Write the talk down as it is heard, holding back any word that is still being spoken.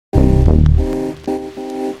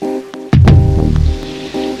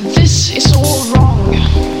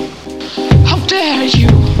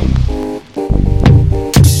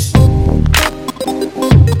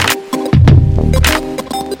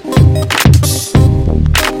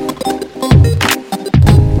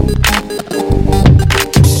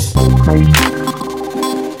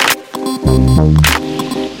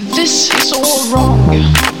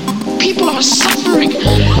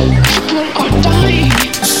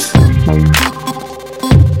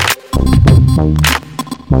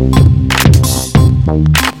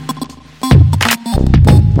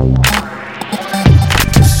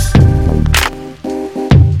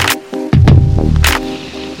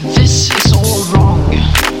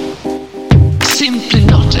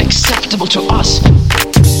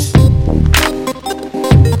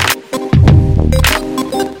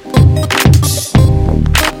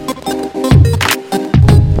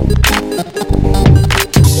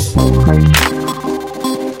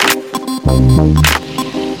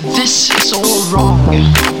wrong.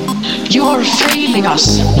 You're failing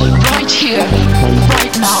us right here,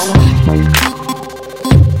 right now.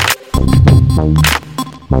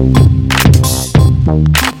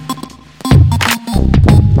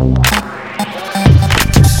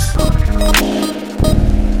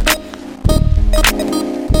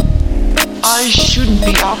 I shouldn't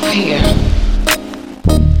be up here.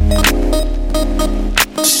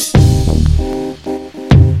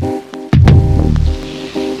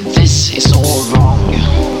 This is all wrong.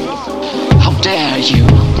 How dare you?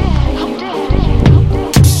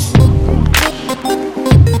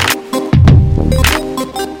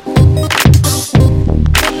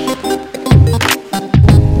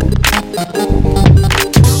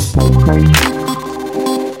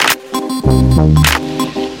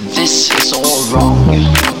 This is all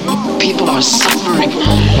wrong. People are suffering.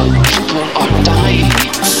 People are dying.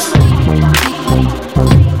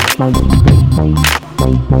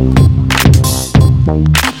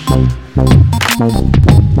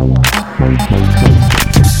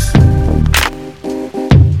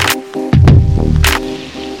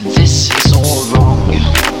 This is all wrong.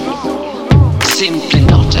 Simply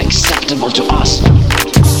not acceptable to us.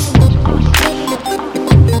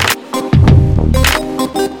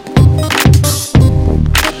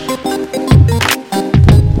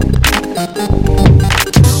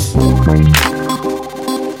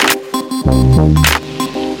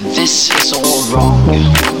 This is all wrong.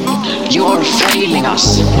 You're failing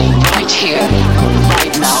us right here,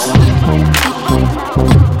 right now.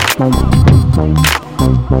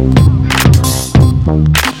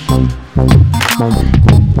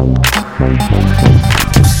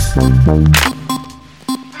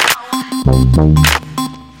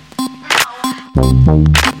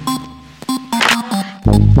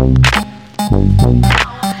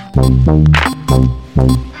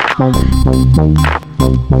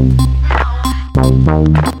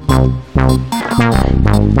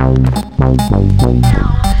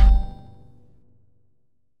 Bye.